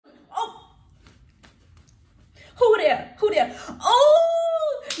Who there?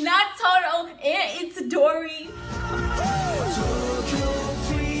 Oh, Natoro and Itadori.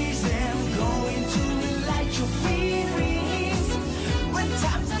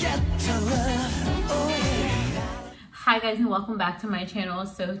 Hi guys, and welcome back to my channel.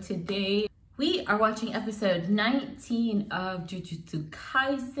 So today we are watching episode 19 of Jujutsu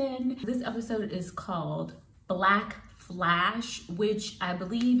Kaisen. This episode is called Black Flash, which I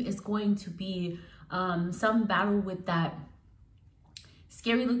believe is going to be some battle with that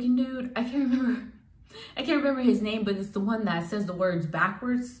scary looking dude. I can't remember his name, but it's the one that says the words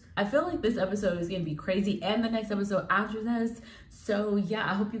backwards. I feel like this episode is gonna be crazy, and the next episode after this. So yeah,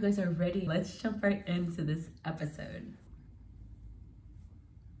 I hope you guys are ready. Let's jump right into this episode.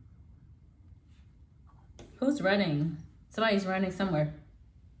 Who's running? Somebody's running somewhere.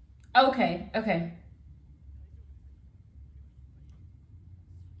 Okay.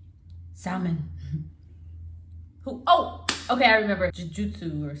 Salmon. Who? Oh, okay, I remember.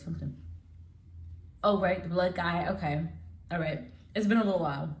 Jujutsu or something. Oh, right, the blood guy. Okay, all right. It's been a little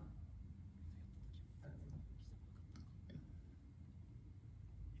while.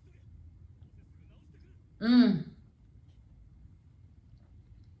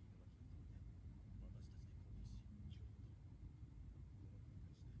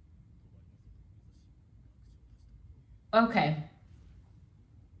 Okay.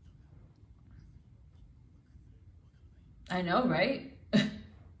 I know, right?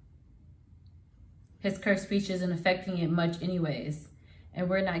 His cursed speech isn't affecting it much anyways. And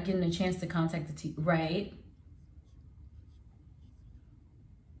we're not getting a chance to contact the team, right?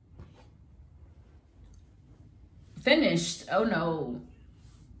 Finished. Oh no.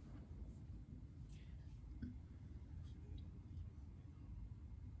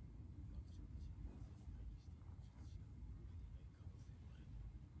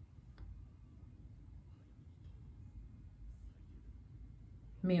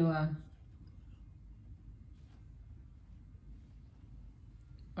 Miwa.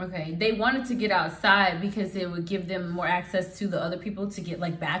 Okay, they wanted to get outside because it would give them more access to the other people to get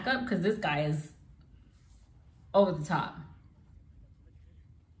like backup, because this guy is over the top.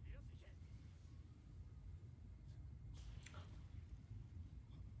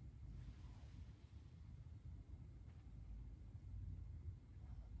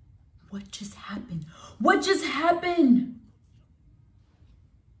 What just happened? What just happened?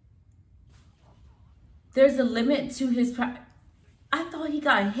 There's a limit to his I thought he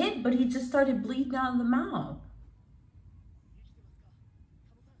got hit, but he just started bleeding out of the mouth.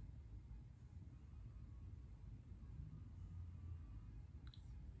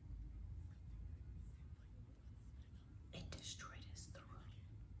 It destroyed his throat.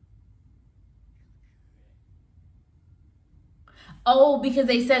 Oh, because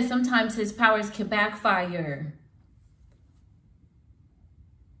they said sometimes his powers can backfire.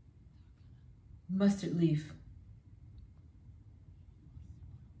 Mustard leaf.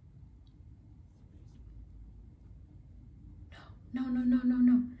 No.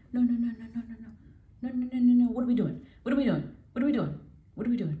 What are we doing?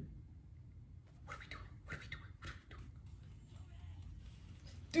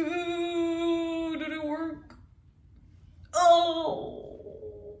 Dude, did it work?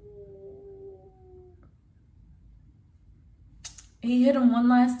 Oh. He hit him one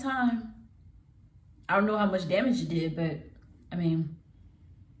last time. I don't know how much damage it did, but I mean,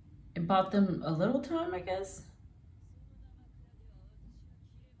 it bought them a little time, I guess.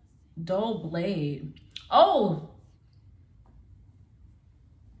 Dull blade. Oh!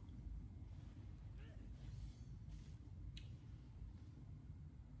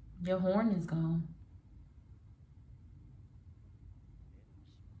 Your horn is gone.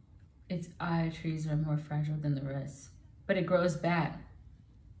 Its eye trees are more fragile than the rest, but it grows back.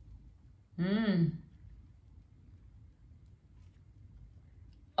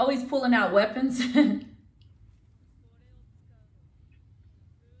 Oh, he's pulling out weapons.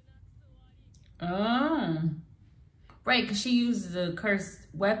 Oh, right, because she uses the cursed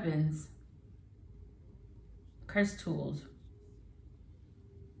weapons, cursed tools.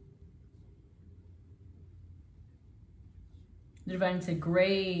 They're divided into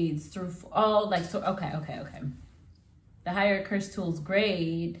grades through, oh, like, so, okay. The higher cursed tools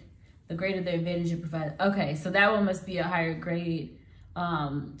grade, the greater the advantage it provides. Okay, so that one must be a higher grade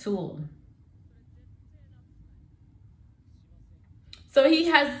tool. So he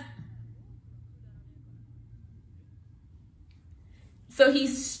has, so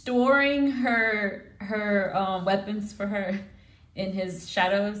he's storing her weapons for her in his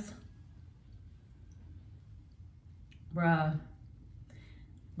shadows. Bruh.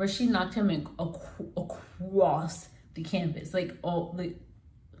 But she knocked him across the canvas, like all like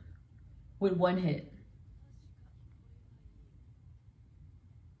with one hit.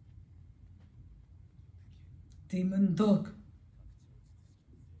 Demon dog.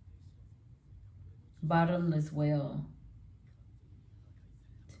 Bottomless whale.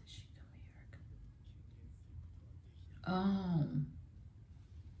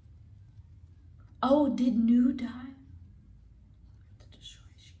 Oh, did Nu die? To destroy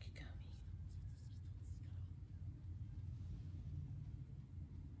Shikigami.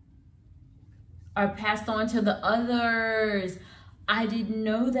 Are passed on to the others. I didn't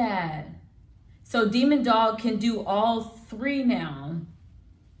know that. So Demon Dog can do all three now.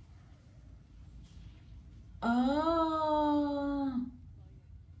 Oh.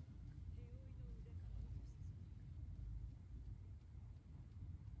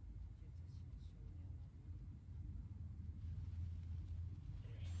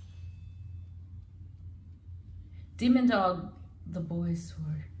 Demon Dog, the boy's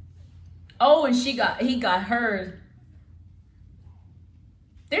sword. Oh, and he got hers.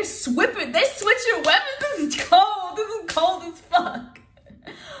 They're switching weapons. This is cold. This is cold as fuck.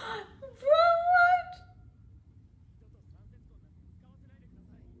 Bro,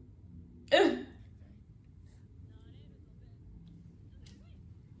 what?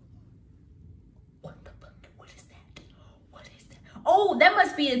 What the fuck? What is that? What is that? Oh, that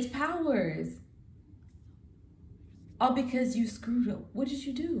must be its powers. All because you screwed up. What did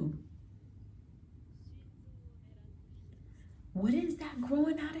you do? What is that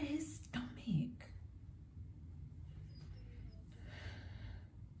growing out of his stomach?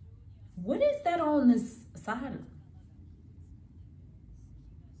 What is that on this side?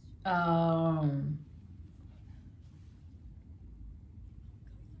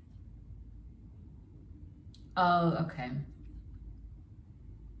 Oh, okay.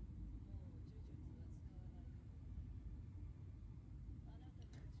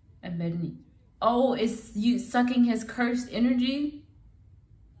 And then, oh, it's you sucking his cursed energy?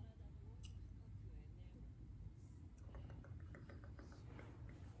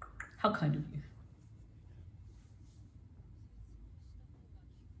 How kind of you.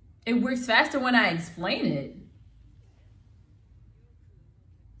 It works faster when I explain it.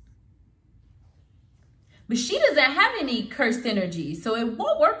 But she doesn't have any cursed energy, so it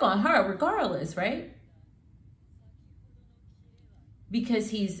won't work on her regardless, right? Because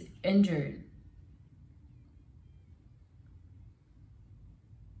he's injured.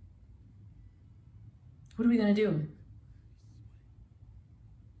 What are we gonna do?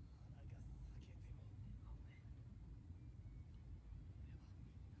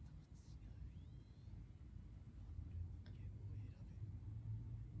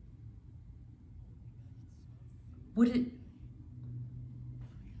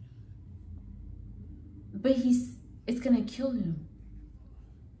 But it's gonna kill him.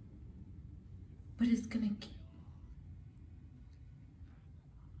 But it's gonna kill.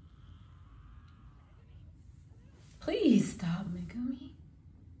 Please stop, Megumi.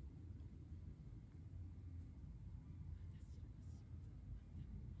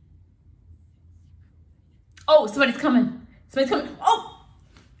 Oh, somebody's coming. Somebody's coming. Oh!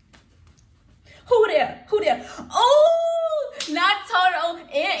 Who there? Who there? Oh! Natoro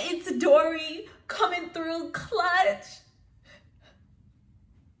and Itadori coming through clutch.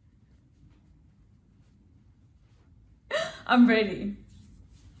 I'm ready.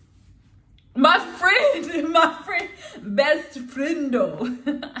 My friend, best friendo.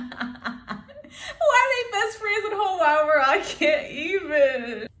 Why are they best friends in whole wide world? I can't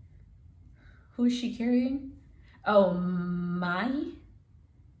even. Who is she carrying? Oh, Mai?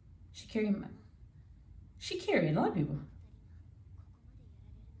 She carrying Mai. She carrying a lot of people.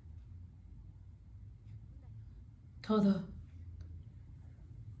 Todo.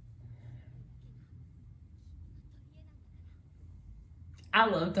 I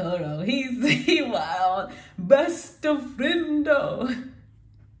love Toto. He wild. Best of friendo.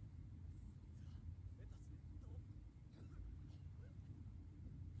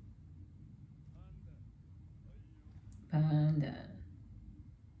 Panda.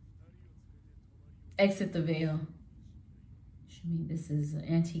 Exit the veil. This is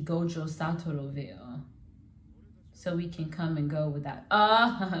anti-Gojo Satoru veil. So we can come and go without.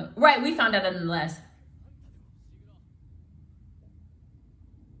 Right, we found out in the last.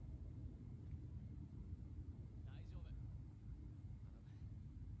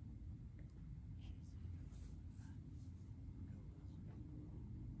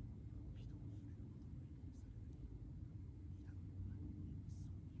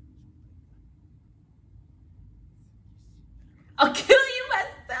 I'll kill you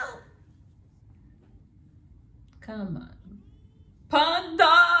myself. Come on.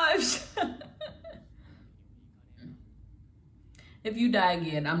 Pandage! If you die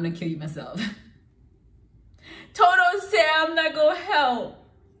again, I'm gonna kill you myself. Toto said I'm not gonna help.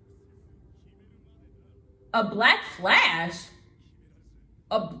 A black flash?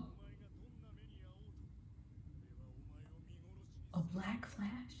 A black flash?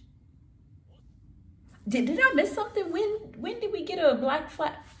 Did I miss something? When did we get a black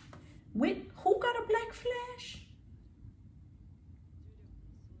flash? Who got a black flash?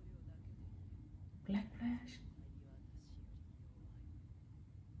 Black flash?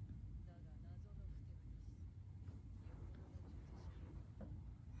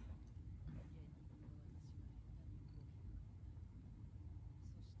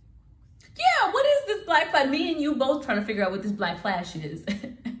 Yeah, what is this black flash? Me and you both trying to figure out what this black flash is.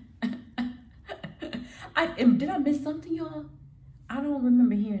 Did I miss something, y'all? I don't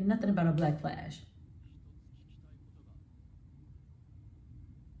remember hearing nothing about a black flash.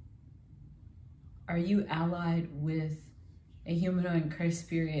 Are you allied with a humanoid cursed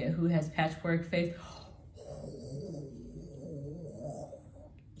spirit who has patchwork face?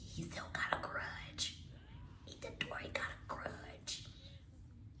 He still got a grudge. Itadori got a grudge.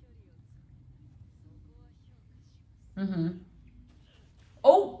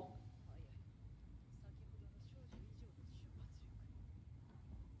 Oh!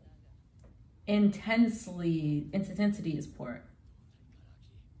 Intensity is poor.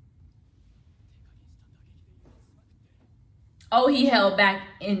 Oh, he held back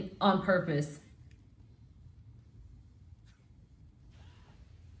on purpose.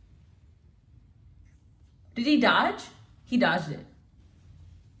 Did he dodge? He dodged it.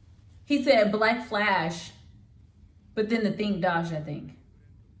 He said black flash, but then the thing dodged, I think.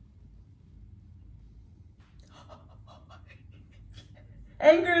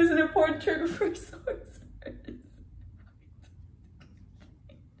 Anger is an important trigger for sorcerers.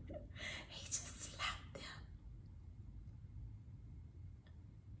 He just slapped them.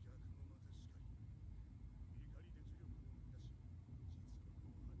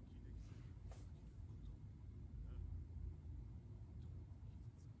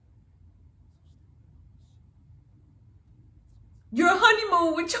 Your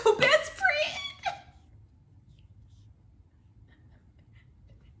honeymoon with your best friend.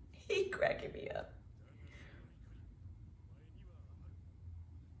 He cracking me up.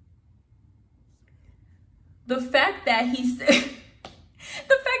 The fact that he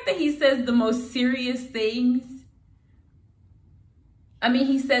says the most serious things. I mean,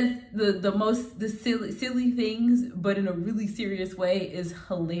 he says the silly things, but in a really serious way is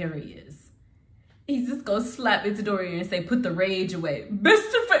hilarious. He's just gonna slap Itadori and say, "Put the rage away,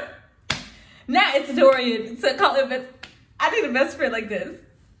 Mr. Friend." Not Itadori to call him best. I need a best friend like this.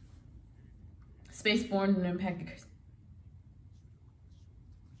 Spaceborne and impacted curse.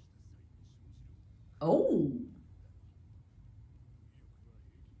 Oh.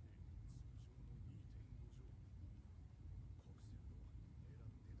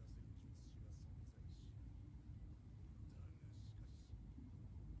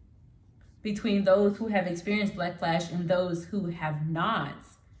 Between those who have experienced Black Flash and those who have not,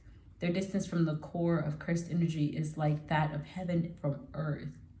 their distance from the core of cursed energy is like that of heaven from earth.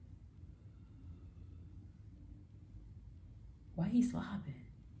 Why he slobbing?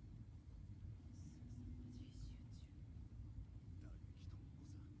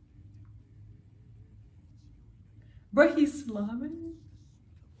 Bro, he's slobbing?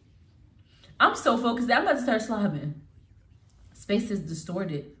 I'm so focused that I'm about to start slobbing. Space is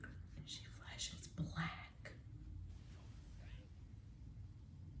distorted. And she flashes black.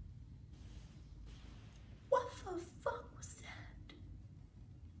 What the fuck was that?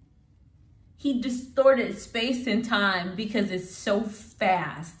 He distorted space and time because it's so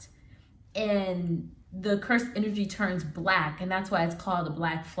fast. And the cursed energy turns black. And that's why it's called a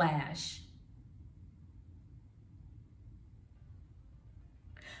black flash.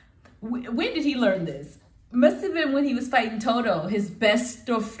 When did he learn this? Must have been when he was fighting Toto, his best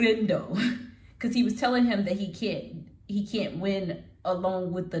friendo, because he was telling him that he can't win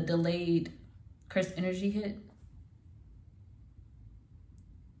along with the delayed cursed energy hit.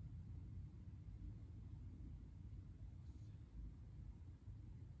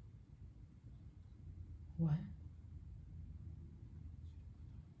 What?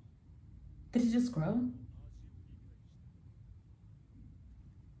 Did it just grow?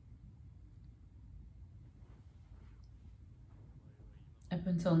 Up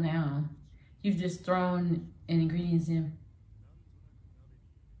until now, you've just thrown an ingredients in.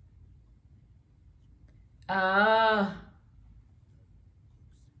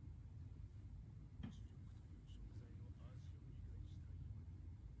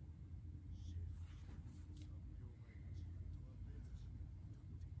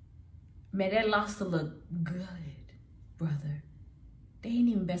 Man, that lobster look good, brother. They ain't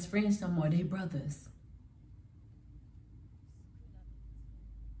even best friends no more. They brothers.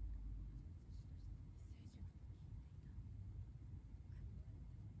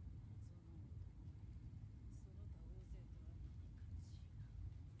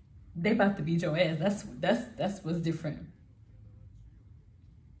 They about to beat your ass. That's what's different.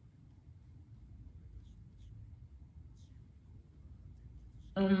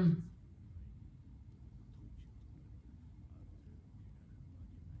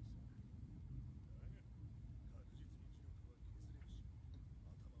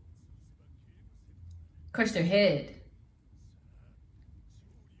 Crush their head.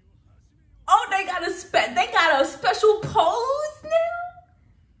 Oh, they got a special pose now?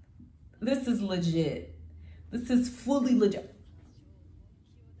 This is legit. This is fully legit.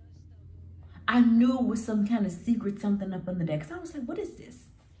 I knew it was some kind of secret something up under there, because I was like, what is this?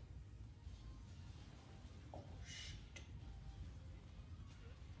 Oh, shit.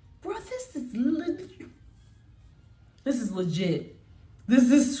 Bro, this is legit. This is legit. This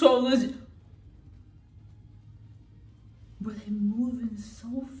is so legit. Bro, they moving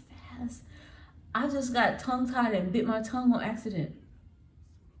so fast. I just got tongue-tied and bit my tongue on accident.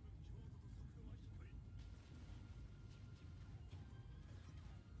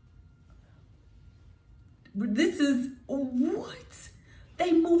 This is what?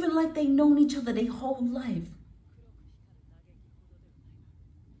 They moving like they known each other their whole life.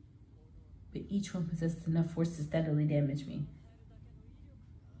 But each one possesses enough force to steadily damage me.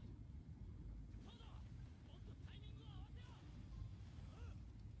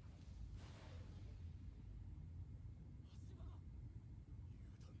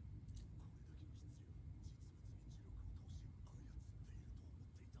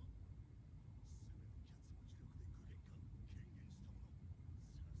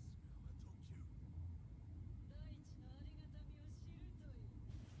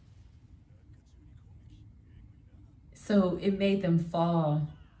 So it made them fall.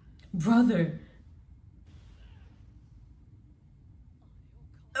 Brother.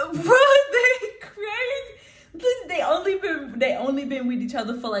 Bro, they crazy. Listen, they only been with each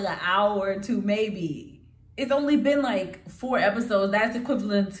other for like an hour or two, maybe. It's only been like 4 episodes. That's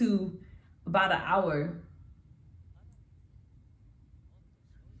equivalent to about an hour.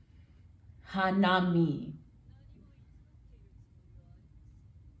 Hanami.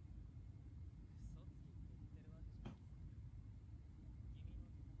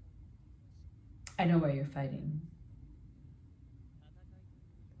 I know why you're fighting.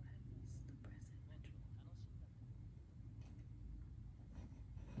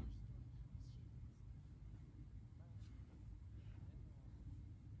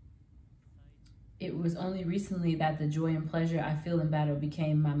 It was only recently that the joy and pleasure I feel in battle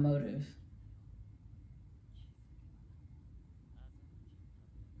became my motive.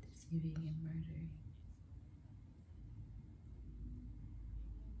 Deceiving and murdering.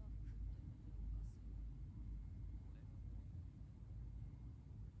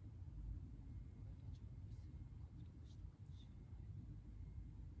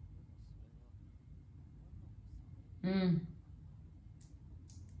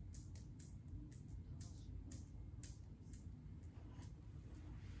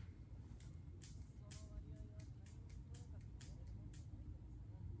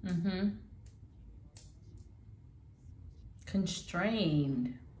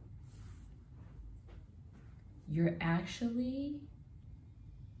 Constrained. You're actually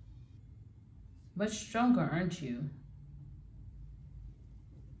much stronger, aren't you?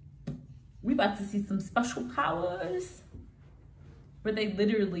 We about to see some special powers where they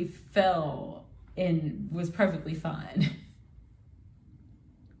literally fell and was perfectly fine.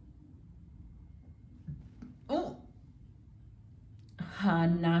 Oh,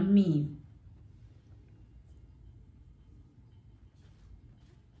 Hanami.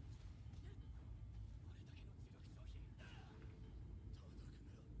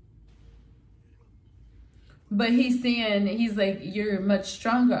 But he's saying, he's like, you're much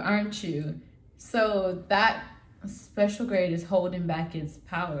stronger, aren't you? So that special grade is holding back its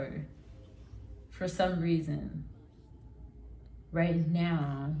power for some reason. Right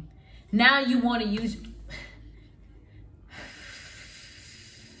now. Now you want to use...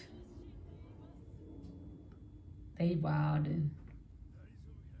 They wildin'.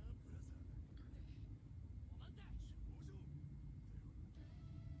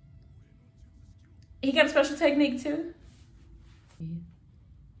 He got a special technique too?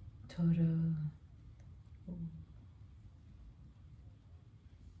 Toto.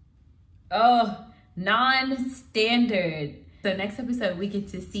 Oh, non-standard. So next episode, we get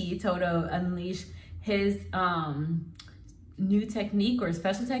to see Todo unleash his new technique or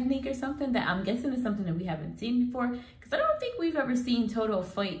special technique or something that I'm guessing is something that we haven't seen before, because I don't think we've ever seen Todo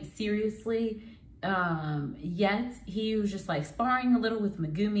fight seriously yet. He was just like sparring a little with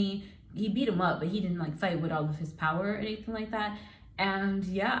Megumi. He beat him up, but he didn't like fight with all of his power or anything like that. And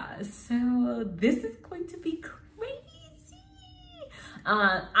yeah, so this is going to be crazy.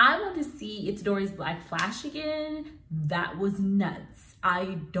 I want to see Itadori's Black Flash again. That was nuts.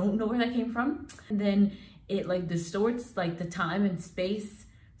 I don't know where that came from. And then it like distorts like the time and space,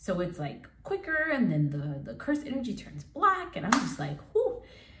 so it's like quicker, and then the cursed energy turns black, and I'm just like, whoo,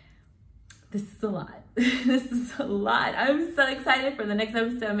 this is a lot. This is a lot. I'm so excited for the next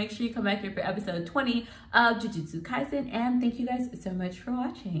episode. Make sure you come back here for episode 20 of Jujutsu Kaisen, and thank you guys so much for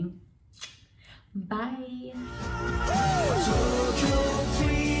watching. Bye.